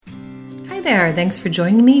Hi there, thanks for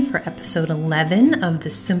joining me for episode 11 of the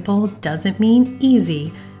Simple Doesn't Mean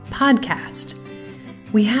Easy podcast.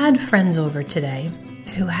 We had friends over today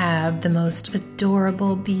who have the most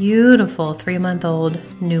adorable, beautiful 3-month-old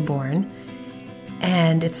newborn,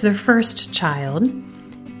 and it's their first child.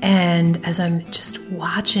 And as I'm just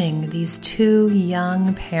watching these two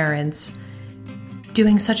young parents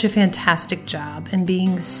doing such a fantastic job and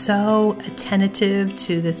being so attentive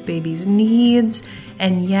to this baby's needs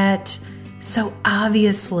and yet so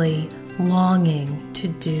obviously longing to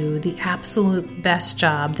do the absolute best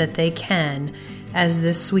job that they can as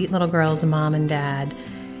this sweet little girl's mom and dad,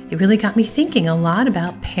 it really got me thinking a lot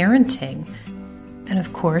about parenting. And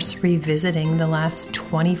of course, revisiting the last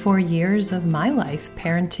 24 years of my life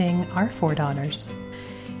parenting our 4 daughters.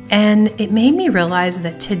 And it made me realize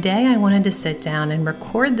that today I wanted to sit down and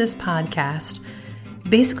record this podcast,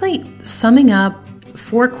 basically summing up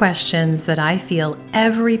 4 questions that I feel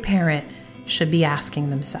every parent should be asking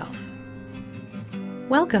themselves.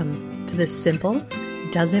 Welcome to the Simple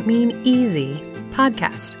Doesn't Mean Easy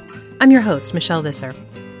podcast. I'm your host, Michelle Visser.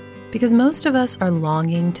 Because most of us are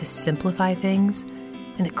longing to simplify things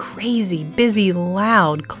in the crazy, busy,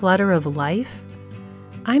 loud clutter of life,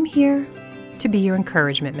 I'm here to be your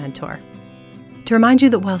encouragement mentor. To remind you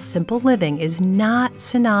that while simple living is not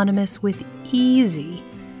synonymous with easy,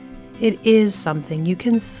 it is something you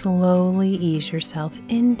can slowly ease yourself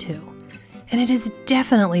into. And it is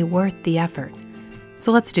definitely worth the effort.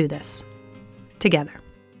 So let's do this together.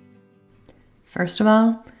 First of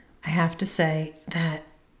all, I have to say that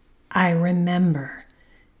I remember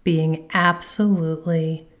being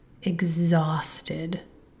absolutely exhausted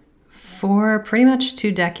for pretty much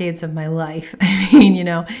 2 decades of my life. I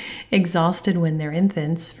mean, exhausted when they're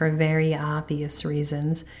infants for very obvious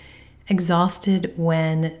reasons. Exhausted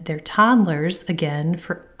when they're toddlers, again,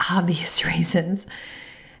 for obvious reasons.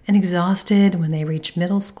 And exhausted when they reach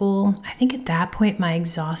middle school. I think at that point, my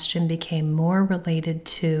exhaustion became more related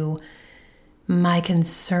to my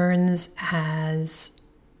concerns as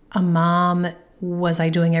a mom. Was I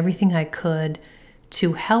doing everything I could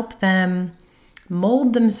to help them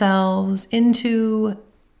mold themselves into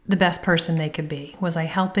the best person they could be? Was I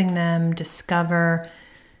helping them discover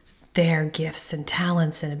their gifts and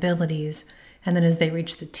talents and abilities? And then as they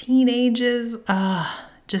reach the teen ages,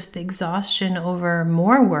 just the exhaustion over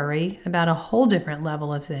more worry about a whole different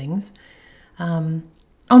level of things. On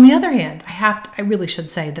the other hand, I really should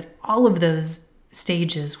say that all of those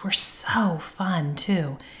stages were so fun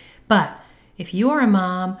too. But if you are a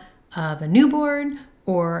mom of a newborn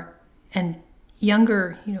or an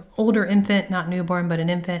younger, older infant, not newborn, but an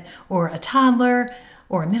infant, or a toddler,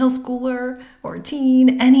 or a middle schooler, or a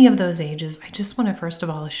teen, any of those ages, I just want to first of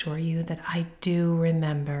all assure you that I do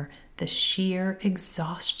remember the sheer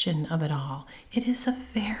exhaustion of it all. It is a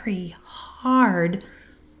very hard,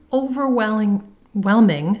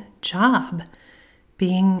 overwhelming job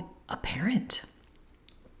being a parent.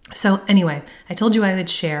 So anyway, I told you I would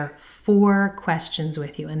share 4 questions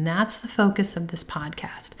with you, and that's the focus of this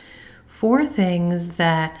podcast. 4 things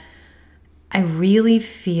that I really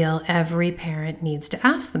feel every parent needs to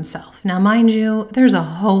ask themselves. Now, mind you, there's a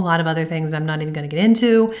whole lot of other things I'm not even going to get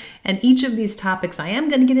into, and each of these topics I am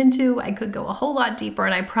going to get into, I could go a whole lot deeper,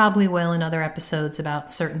 and I probably will in other episodes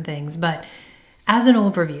about certain things. But as an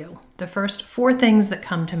overview, the first 4 things that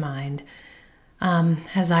come to mind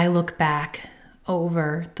as I look back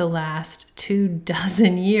over the last 24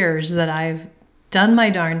 years that I've done my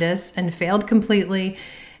darndest and failed completely,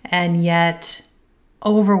 and yet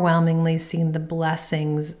overwhelmingly seen the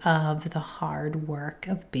blessings of the hard work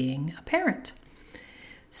of being a parent.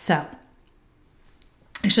 So,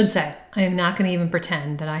 I should say, I am not going to even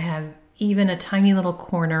pretend that I have even a tiny little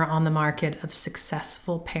corner on the market of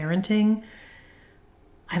successful parenting.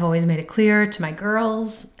 I've always made it clear to my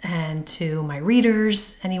girls and to my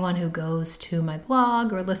readers, anyone who goes to my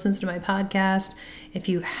blog or listens to my podcast, if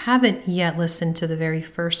you haven't yet listened to the very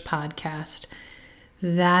first podcast,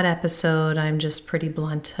 that episode, I'm just pretty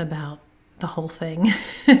blunt about the whole thing.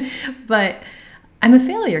 But I'm a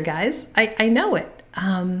failure, guys. I know it.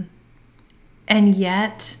 And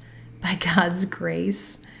yet, by God's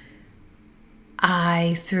grace,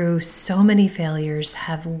 I, through so many failures,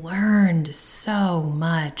 have learned so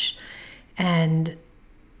much. And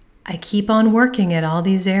I keep on working at all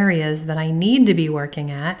these areas that I need to be working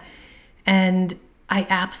at. And I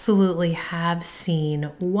absolutely have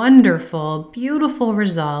seen wonderful, beautiful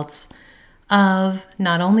results of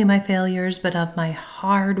not only my failures, but of my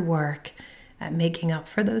hard work at making up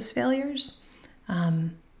for those failures.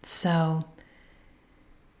 So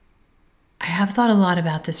I have thought a lot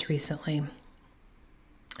about this recently.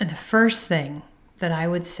 And the first thing that I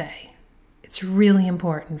would say it's really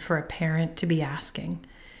important for a parent to be asking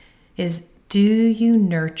is, do you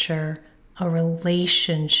nurture a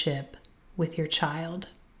relationship with your child?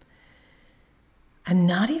 I'm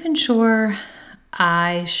not even sure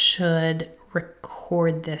I should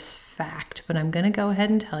record this fact, but I'm going to go ahead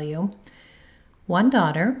and tell you. One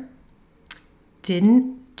daughter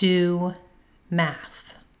didn't do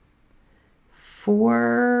math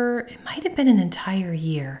for, it might have been an entire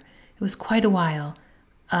year. It was quite a while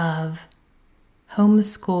of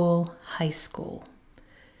homeschool high school.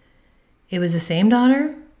 It was the same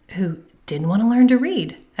daughter who didn't want to learn to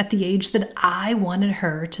read at the age that I wanted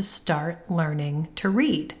her to start learning to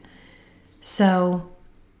read. So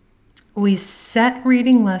we set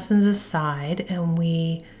reading lessons aside and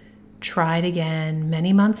we tried again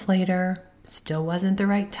many months later. Still wasn't the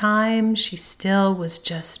right time. She still was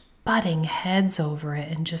just butting heads over it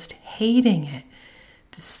and just hating it.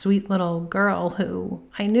 This sweet little girl who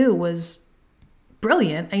I knew was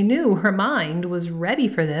brilliant. I knew her mind was ready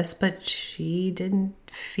for this, but she didn't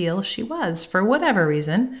feel she was for whatever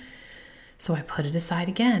reason. So I put it aside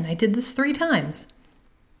again. I did this 3 times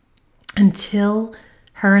until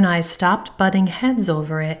her and I stopped butting heads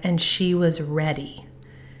over it and she was ready.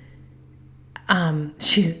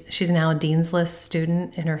 She's now a Dean's List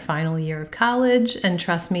student in her final year of college, and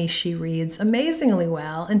trust me, she reads amazingly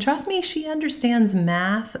well, and trust me, she understands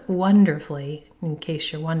math wonderfully, in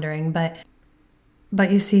case you're wondering.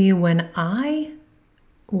 But you see, when I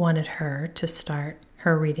wanted her to start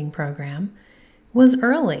her reading program, was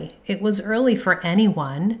early. It was early for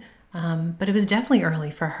anyone, but it was definitely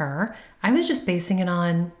early for her. I was just basing it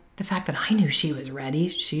on the fact that I knew she was ready.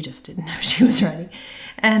 She just didn't know she was ready.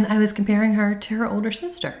 And I was comparing her to her older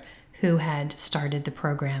sister who had started the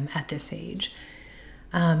program at this age.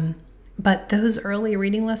 But those early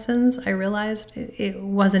reading lessons, I realized it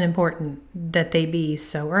wasn't important that they be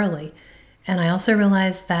so early. And I also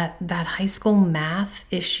realized that that high school math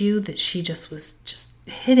issue that she just was just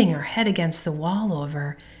hitting her head against the wall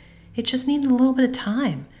over, it just needed a little bit of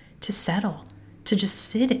time to settle, to just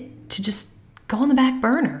sit it, to just go on the back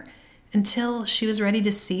burner until she was ready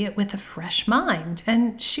to see it with a fresh mind.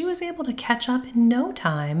 And she was able to catch up in no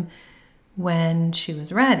time when she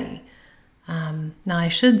was ready. Now, I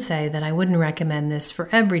should say that I wouldn't recommend this for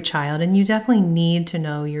every child, and you definitely need to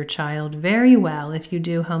know your child very well if you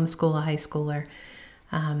do homeschool a high schooler.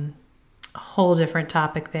 A whole different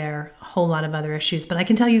topic there, a whole lot of other issues. But I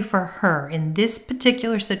can tell you for her, in this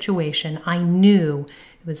particular situation, I knew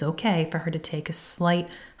it was okay for her to take a slight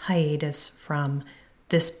hiatus from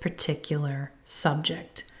this particular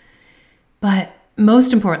subject. But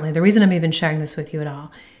most importantly, the reason I'm even sharing this with you at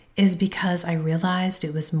all is because I realized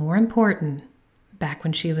it was more important back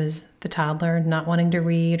when she was the toddler not wanting to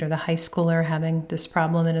read or the high schooler having this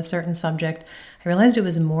problem in a certain subject. I realized it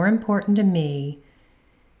was more important to me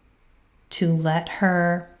to let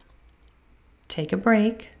her take a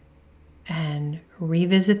break and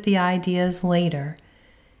revisit the ideas later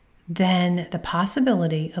than the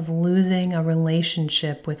possibility of losing a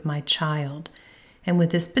relationship with my child. And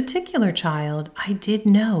with this particular child, I did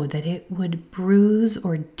know that it would bruise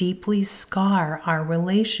or deeply scar our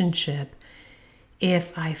relationship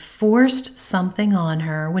if I forced something on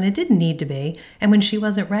her when it didn't need to be and when she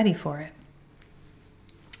wasn't ready for it.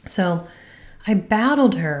 So I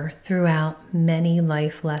battled her throughout many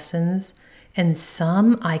life lessons, and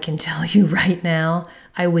some, I can tell you right now,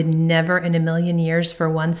 I would never in a million years for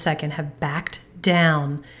 1 second have backed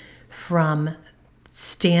down from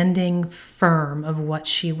standing firm of what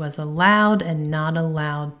she was allowed and not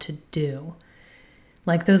allowed to do.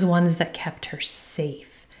 Like those ones that kept her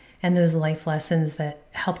safe, and those life lessons that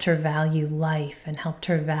helped her value life and helped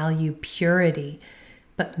her value purity.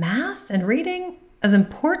 But math and reading, as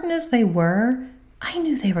important as they were, I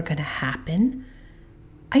knew they were going to happen.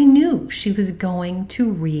 I knew she was going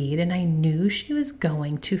to read, and I knew she was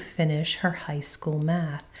going to finish her high school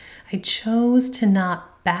math. I chose to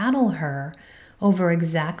not battle her over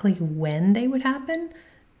exactly when they would happen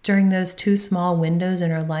during those 2 small windows in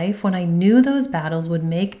her life when I knew those battles would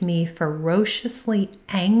make me ferociously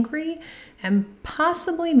angry and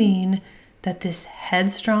possibly mean that this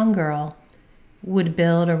headstrong girl would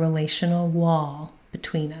build a relational wall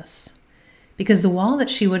between us. Because the wall that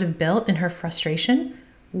she would have built in her frustration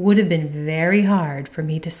would have been very hard for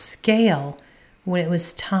me to scale when it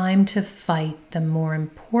was time to fight the more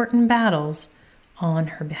important battles on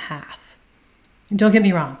her behalf. Don't get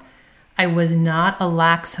me wrong. I was not a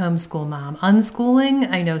lax homeschool mom.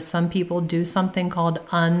 Unschooling, I know some people do something called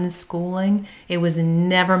unschooling. It was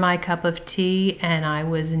never my cup of tea, and I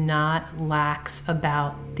was not lax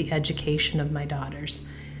about the education of my daughters.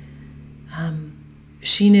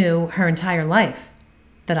 She knew her entire life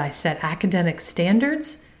that I set academic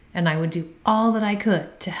standards and I would do all that I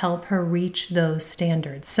could to help her reach those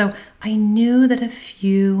standards. So I knew that a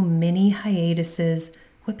few mini hiatuses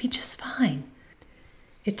would be just fine.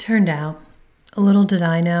 It turned out, little did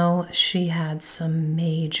I know, she had some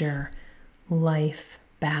major life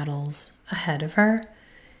battles ahead of her.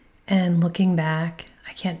 And looking back,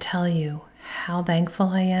 I can't tell you how thankful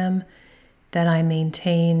I am that I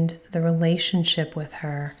maintained the relationship with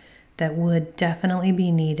her that would definitely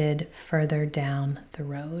be needed further down the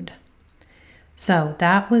road. So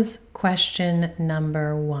that was question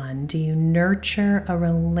number 1. Do you nurture a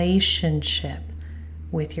relationship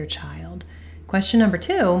with your child? Question number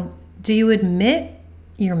 2, do you admit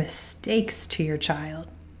your mistakes to your child?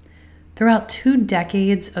 Throughout 2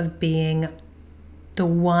 decades of being the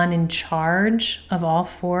one in charge of all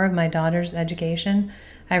 4 of my daughter's education,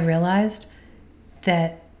 I realized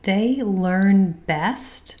that they learn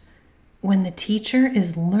best when the teacher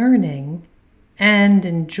is learning and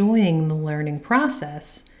enjoying the learning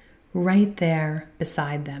process right there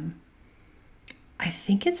beside them. I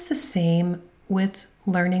think it's the same with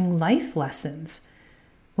learning life lessons.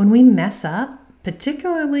 When we mess up,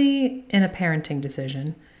 particularly in a parenting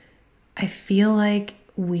decision, I feel like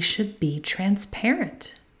we should be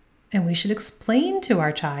transparent and we should explain to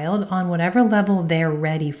our child on whatever level they're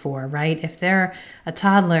ready for, right? If they're a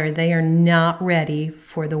toddler, they are not ready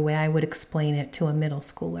for the way I would explain it to a middle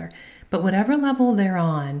schooler. But whatever level they're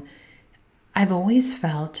on, I've always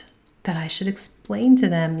felt that I should explain to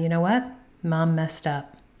them, you know what? Mom messed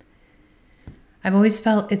up. I've always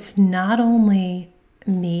felt it's not only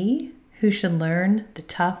me who should learn the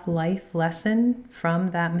tough life lesson from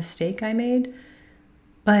that mistake I made,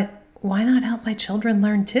 but why not help my children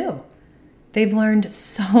learn too? They've learned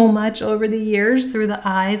so much over the years through the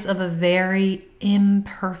eyes of a very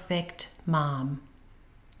imperfect mom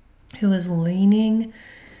who is leaning,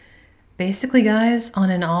 basically, guys, on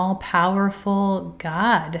an all-powerful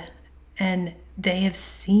God. And they have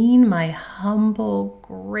seen my humble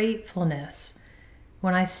gratefulness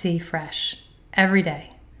when I see fresh every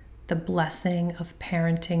day the blessing of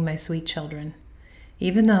parenting my sweet children,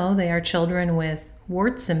 even though they are children with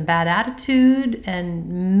warts and bad attitude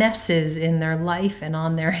and messes in their life and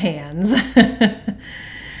on their hands.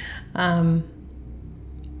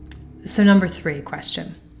 So number 3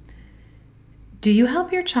 question. Do you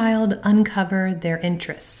help your child uncover their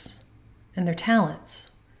interests and their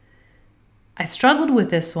talents? I struggled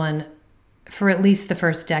with this one for at least the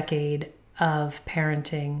first decade of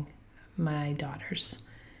parenting my daughters.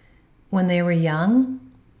 When they were young,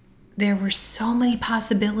 there were so many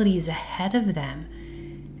possibilities ahead of them.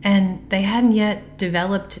 And they hadn't yet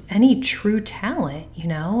developed any true talent,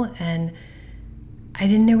 and I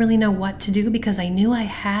didn't really know what to do because I knew I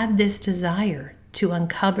had this desire to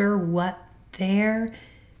uncover what their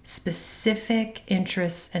specific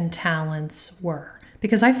interests and talents were.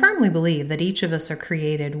 Because I firmly believe that each of us are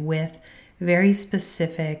created with very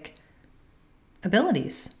specific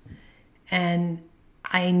abilities. And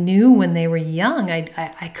I knew when they were young,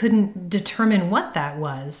 I couldn't determine what that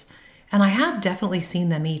was. And I have definitely seen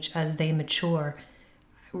them each as they mature,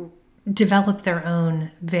 develop their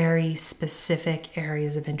own very specific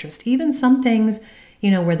areas of interest. Even some things,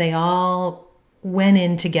 where they all went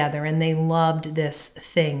in together and they loved this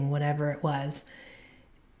thing, whatever it was.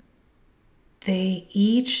 They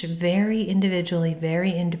each very individually,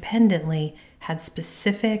 very independently had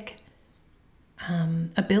specific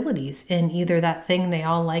abilities in either that thing they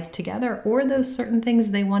all liked together or those certain things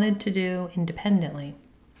they wanted to do independently.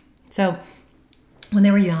 So when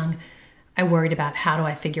they were young, I worried about how do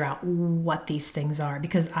I figure out what these things are,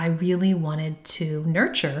 because I really wanted to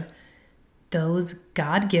nurture those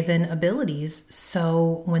God-given abilities.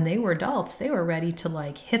 So when they were adults, they were ready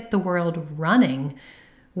to hit the world running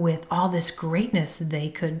with all this greatness they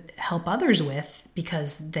could help others with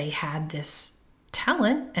because they had this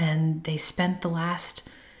talent and they spent the last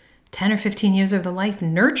 10 or 15 years of their life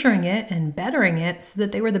nurturing it and bettering it so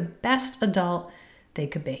that they were the best adult they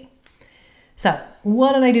could be. So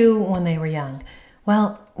what did I do when they were young?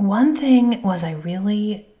 Well, one thing was I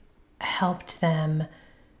really helped them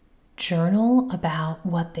journal about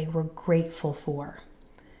what they were grateful for.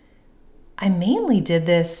 I mainly did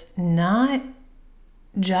this not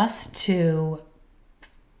just to,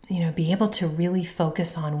 be able to really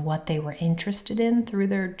focus on what they were interested in through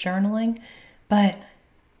their journaling, but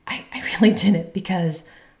I really did it because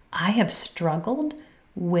I have struggled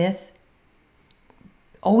with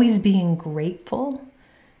always being grateful.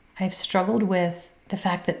 I've struggled with the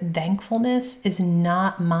fact that thankfulness is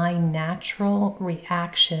not my natural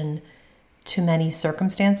reaction to many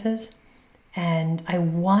circumstances. And I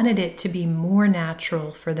wanted it to be more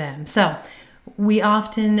natural for them. So we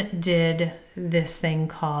often did this thing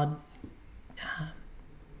called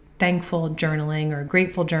thankful journaling or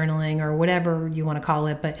grateful journaling or whatever you want to call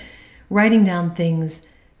it, but writing down things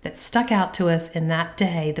that stuck out to us in that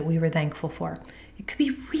day that we were thankful for. It could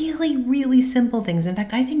be really, really simple things. In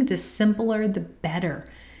fact, I think the simpler, the better.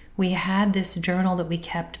 We had this journal that we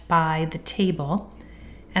kept by the table,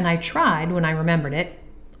 and I tried, when I remembered it,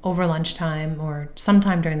 over lunchtime or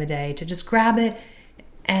sometime during the day, to just grab it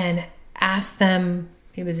and ask them.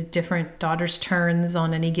 It was different daughters' turns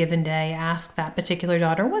on any given day. Ask that particular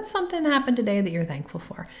daughter, what's something happened today that you're thankful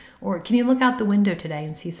for? Or can you look out the window today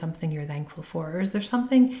and see something you're thankful for? Or is there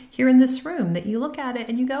something here in this room that you look at it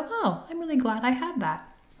and you go, oh, I'm really glad I have that.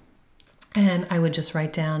 And I would just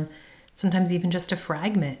write down, sometimes even just a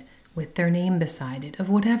fragment with their name beside it, of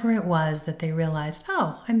whatever it was that they realized,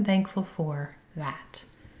 oh, I'm thankful for that.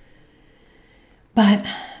 But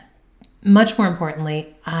much more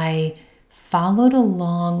importantly, I followed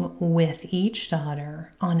along with each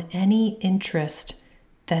daughter on any interest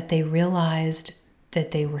that they realized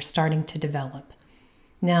that they were starting to develop.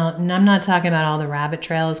 Now, I'm not talking about all the rabbit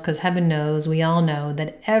trails, because heaven knows, we all know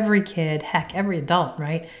that every kid, heck, every adult,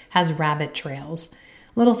 right, has rabbit trails.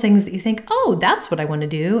 Little things that you think, oh, that's what I want to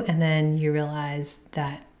do. And then you realize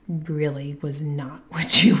that really was not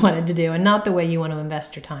what you wanted to do and not the way you want to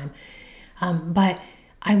invest your time. But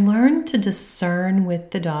I learned to discern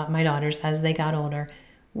with my daughters as they got older,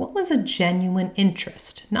 what was a genuine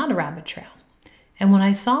interest, not a rabbit trail. And when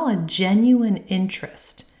I saw a genuine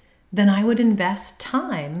interest, then I would invest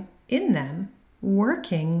time in them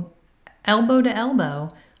working elbow to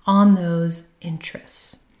elbow on those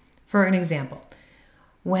interests. For an example,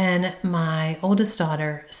 when my oldest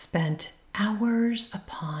daughter spent hours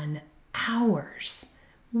upon hours,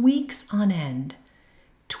 weeks on end,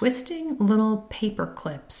 twisting little paper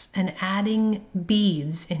clips and adding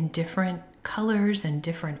beads in different colors and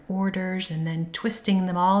different orders, and then twisting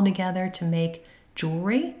them all together to make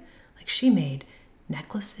jewelry. Like, she made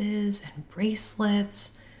necklaces and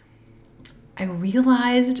bracelets. I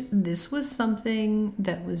realized this was something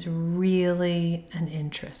that was really an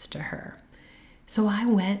interest to her. So I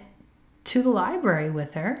went to the library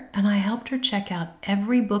with her and I helped her check out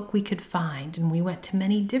every book we could find. And we went to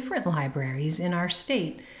many different libraries in our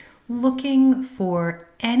state looking for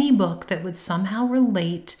any book that would somehow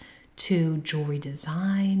relate to jewelry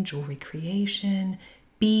design, jewelry creation,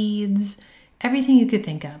 beads, everything you could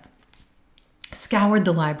think of. Scoured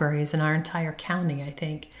the libraries in our entire county, I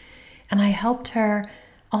think. And I helped her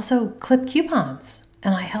also clip coupons.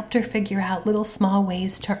 And I helped her figure out little small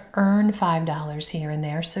ways to earn $5 here and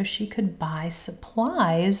there so she could buy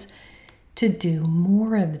supplies to do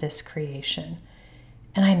more of this creation.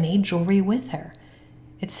 And I made jewelry with her.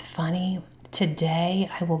 It's funny, today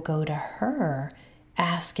I will go to her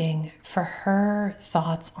asking for her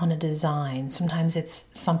thoughts on a design. Sometimes it's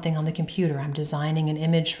something on the computer. I'm designing an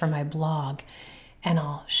image for my blog, and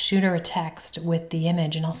I'll shoot her a text with the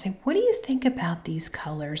image and I'll say, what do you think about these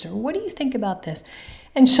colors? Or what do you think about this?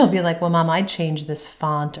 And she'll be like, well, Mom, I'd change this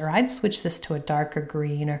font, or I'd switch this to a darker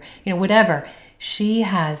green, or, whatever. She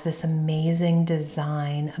has this amazing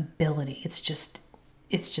design ability. It's just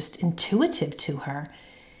intuitive to her.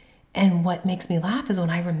 And what makes me laugh is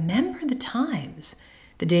when I remember the times,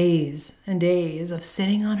 the days and days of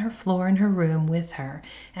sitting on her floor in her room with her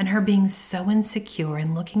and her being so insecure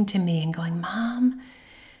and looking to me and going, Mom,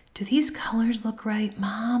 do these colors look right?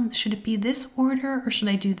 Mom, should it be this order or should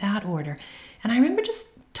I do that order? And I remember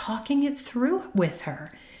just talking it through with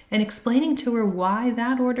her and explaining to her why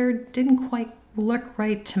that order didn't quite look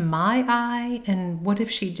right to my eye, and what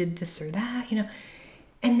if she did this or that,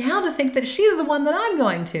 And now to think that she's the one that I'm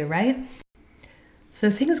going to, right? So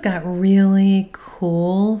things got really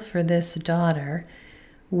cool for this daughter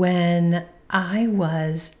when I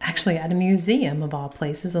was actually at a museum of all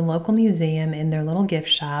places, a local museum in their little gift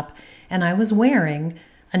shop, and I was wearing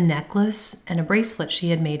a necklace and a bracelet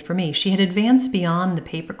she had made for me. She had advanced beyond the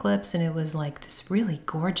paper clips, and it was like this really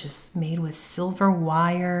gorgeous, made with silver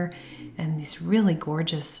wire and these really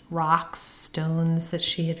gorgeous rocks, stones that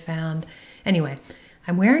she had found. Anyway,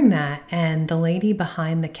 I'm wearing that, and the lady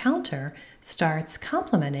behind the counter starts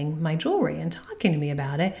complimenting my jewelry and talking to me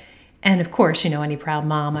about it. And of course, any proud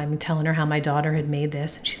mom, I'm telling her how my daughter had made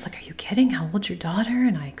this. And she's like, are you kidding? How old's your daughter?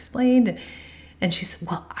 And I explained. And she said,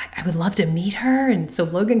 well, I would love to meet her. And so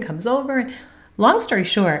Logan comes over. And long story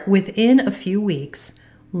short, within a few weeks,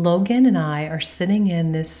 Logan and I are sitting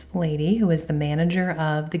in this lady who is the manager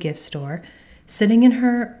of the gift store, sitting in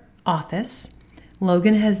her office.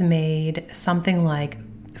 Logan has made something like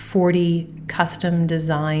 40 custom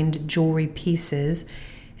designed jewelry pieces,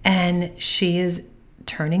 and she is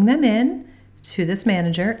turning them in to this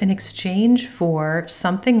manager in exchange for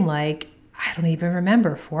something like, I don't even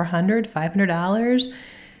remember, $400, $500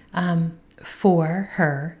 for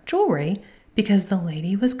her jewelry, because the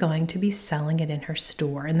lady was going to be selling it in her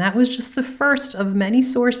store. And that was just the first of many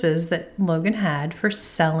sources that Logan had for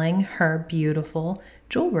selling her beautiful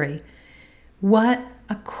jewelry. What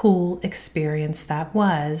a cool experience that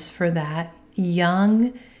was for that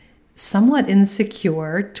young, somewhat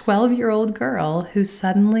insecure 12-year-old girl who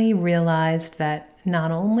suddenly realized that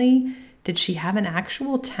not only did she have an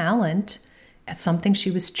actual talent at something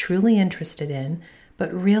she was truly interested in,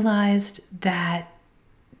 but realized that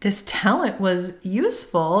this talent was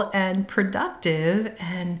useful and productive,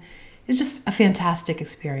 and it's just a fantastic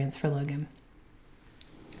experience for Logan.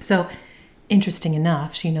 So, interesting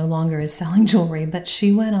enough, she no longer is selling jewelry, but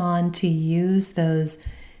she went on to use those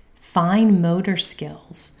fine motor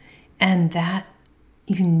skills and that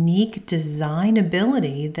unique design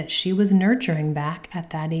ability that she was nurturing back at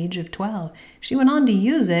that age of 12. She went on to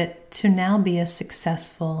use it to now be a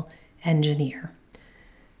successful engineer.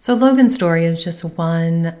 So Logan's story is just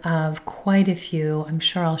one of quite a few. I'm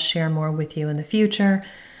sure I'll share more with you in the future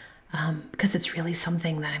because it's really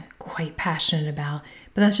something that I'm quite passionate about.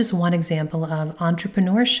 But that's just one example of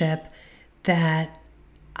entrepreneurship that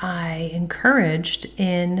I encouraged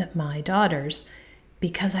in my daughters,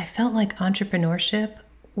 because I felt like entrepreneurship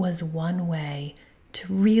was one way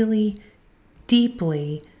to really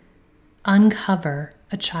deeply uncover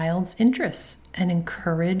a child's interests and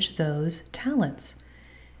encourage those talents.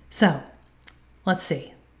 So, let's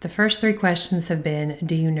see. The first 3 questions have been,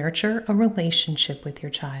 do you nurture a relationship with your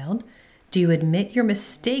child? Do you admit your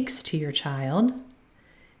mistakes to your child?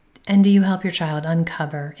 And do you help your child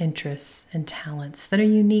uncover interests and talents that are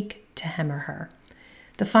unique to him or her?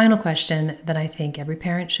 The final question that I think every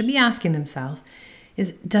parent should be asking themselves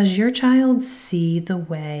is, does your child see you the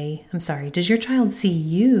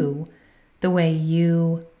way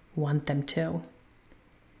you want them to?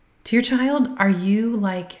 To your child, are you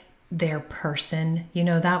like their person? You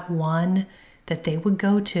know, that one that they would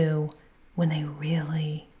go to when they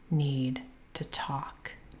really need to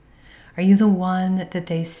talk? Are you the one that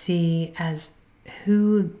they see as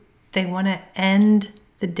who they want to end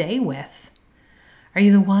the day with? Are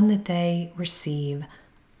you the one that they receive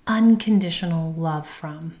unconditional love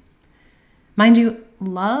from? Mind you,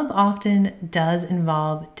 love often does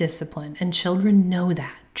involve discipline, and children know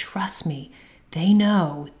that. Trust me, they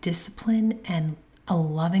know discipline and a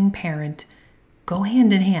loving parent go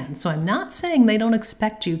hand in hand. So I'm not saying they don't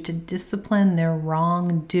expect you to discipline their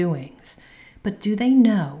wrongdoings, but do they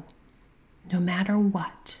know, no matter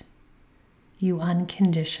what, you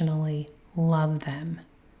unconditionally love them?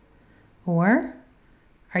 Or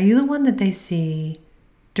are you the one that they see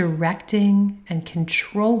directing and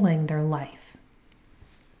controlling their life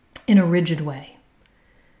in a rigid way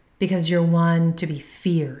because you're one to be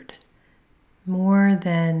feared more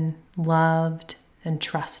than loved and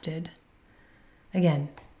trusted? Again,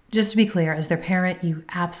 just to be clear, as their parent, you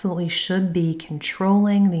absolutely should be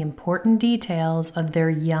controlling the important details of their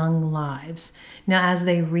young lives. Now, as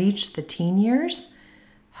they reach the teen years,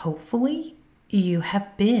 hopefully you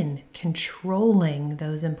have been controlling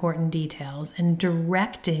those important details and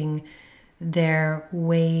directing their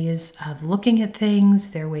ways of looking at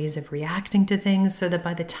things, their ways of reacting to things, so that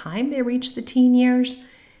by the time they reach the teen years,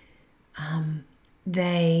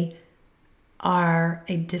 they are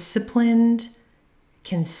a disciplined,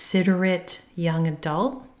 considerate young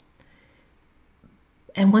adult.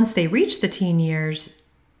 And once they reach the teen years,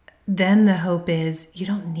 then the hope is you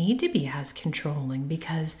don't need to be as controlling,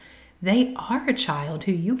 because they are a child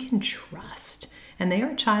who you can trust, and they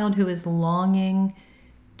are a child who is longing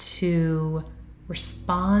to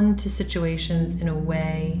respond to situations in a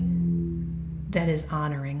way that is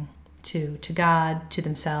honoring to God, to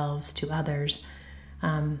themselves, to others.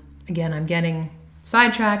 Again, I'm getting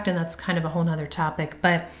sidetracked, and that's kind of a whole nother topic.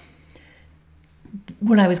 But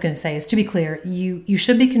what I was going to say is, to be clear, you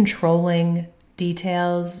should be controlling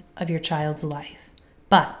details of your child's life.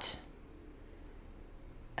 But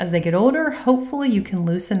as they get older, hopefully you can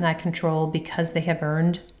loosen that control because they have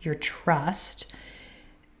earned your trust.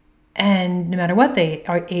 And no matter what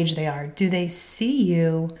age they are, do they see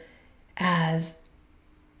you as,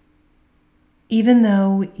 even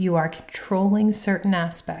though you are controlling certain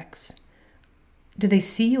aspects, do they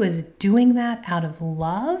see you as doing that out of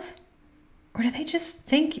love? Or do they just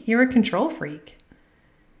think you're a control freak?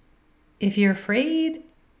 If you're afraid,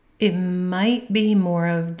 it might be more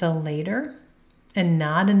of the later and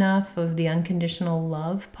not enough of the unconditional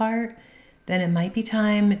love part. then it might be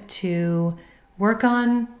time to work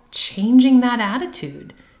on changing that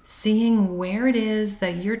attitude, seeing where it is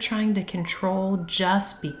that you're trying to control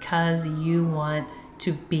just because you want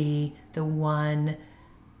to be the one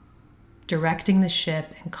directing the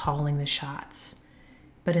ship and calling the shots.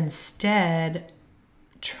 But instead,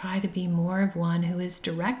 try to be more of one who is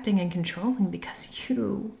directing and controlling, because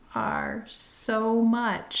you are so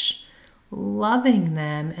much loving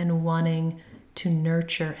them and wanting to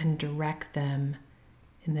nurture and direct them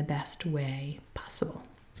in the best way possible.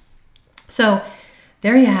 So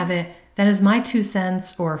there you have it. That is my 2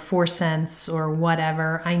 cents or 4 cents or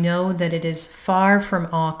whatever. I know that it is far from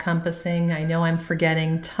all-encompassing. I know I'm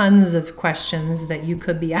forgetting tons of questions that you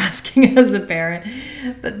could be asking as a parent,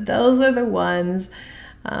 but those are the ones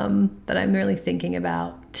that I'm really thinking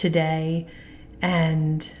about today.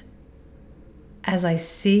 And as I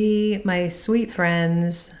see my sweet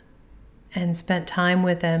friends and spent time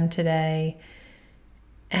with them today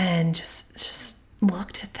and just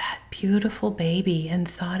looked at that beautiful baby and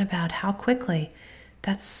thought about how quickly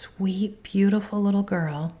that sweet, beautiful little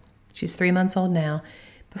girl, she's 3 months old now,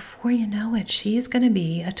 before you know it, she's going to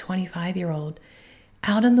be a 25-year-old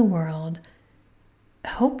out in the world,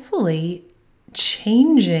 hopefully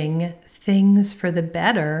changing things for the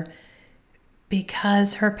better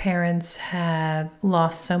because her parents have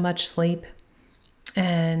lost so much sleep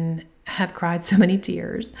and have cried so many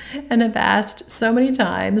tears and have asked so many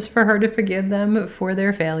times for her to forgive them for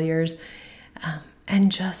their failures,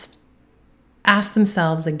 and just ask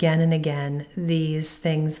themselves again and again these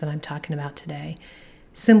things that I'm talking about today,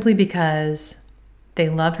 simply because they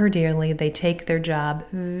love her dearly, they take their job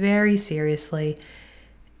very seriously,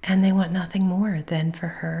 and they want nothing more than for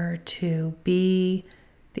her to be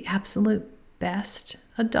the absolute best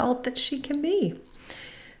adult that she can be.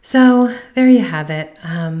 So there you have it.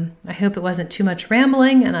 I hope it wasn't too much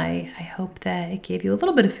rambling, and I hope that it gave you a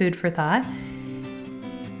little bit of food for thought.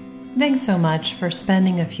 Thanks so much for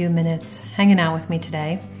spending a few minutes hanging out with me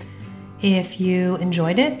today. If you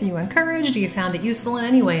enjoyed it, you were encouraged, or you found it useful in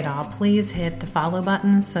any way at all, please hit the follow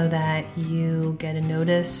button so that you get a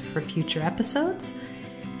notice for future episodes.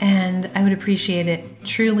 And I would appreciate it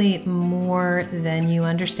truly more than you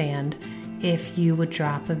understand if you would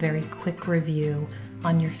drop a very quick review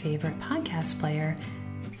on your favorite podcast player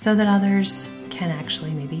so that others can actually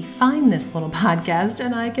maybe find this little podcast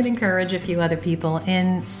and I can encourage a few other people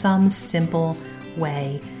in some simple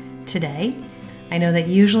way today. I know that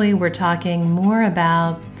usually we're talking more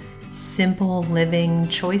about simple living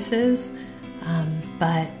choices,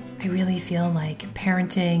 but I really feel like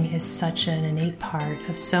parenting is such an innate part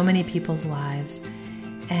of so many people's lives,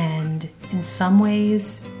 and in some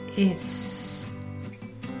ways it's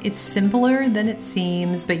simpler than it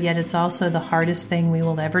seems, but yet it's also the hardest thing we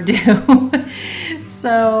will ever do.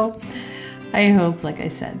 So I hope, like I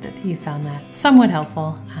said, that you found that somewhat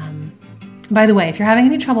helpful. By the way, if you're having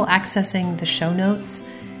any trouble accessing the show notes,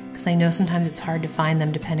 because I know sometimes it's hard to find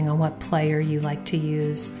them depending on what player you like to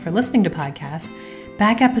use for listening to podcasts,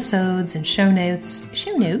 back episodes and show notes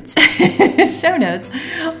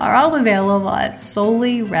are all available at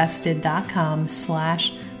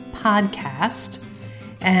soulyrested.com/podcast.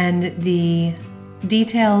 And the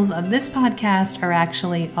details of this podcast are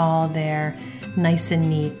actually all there, nice and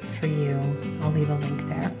neat for you. I'll leave a link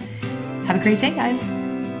there. Have a great day, guys.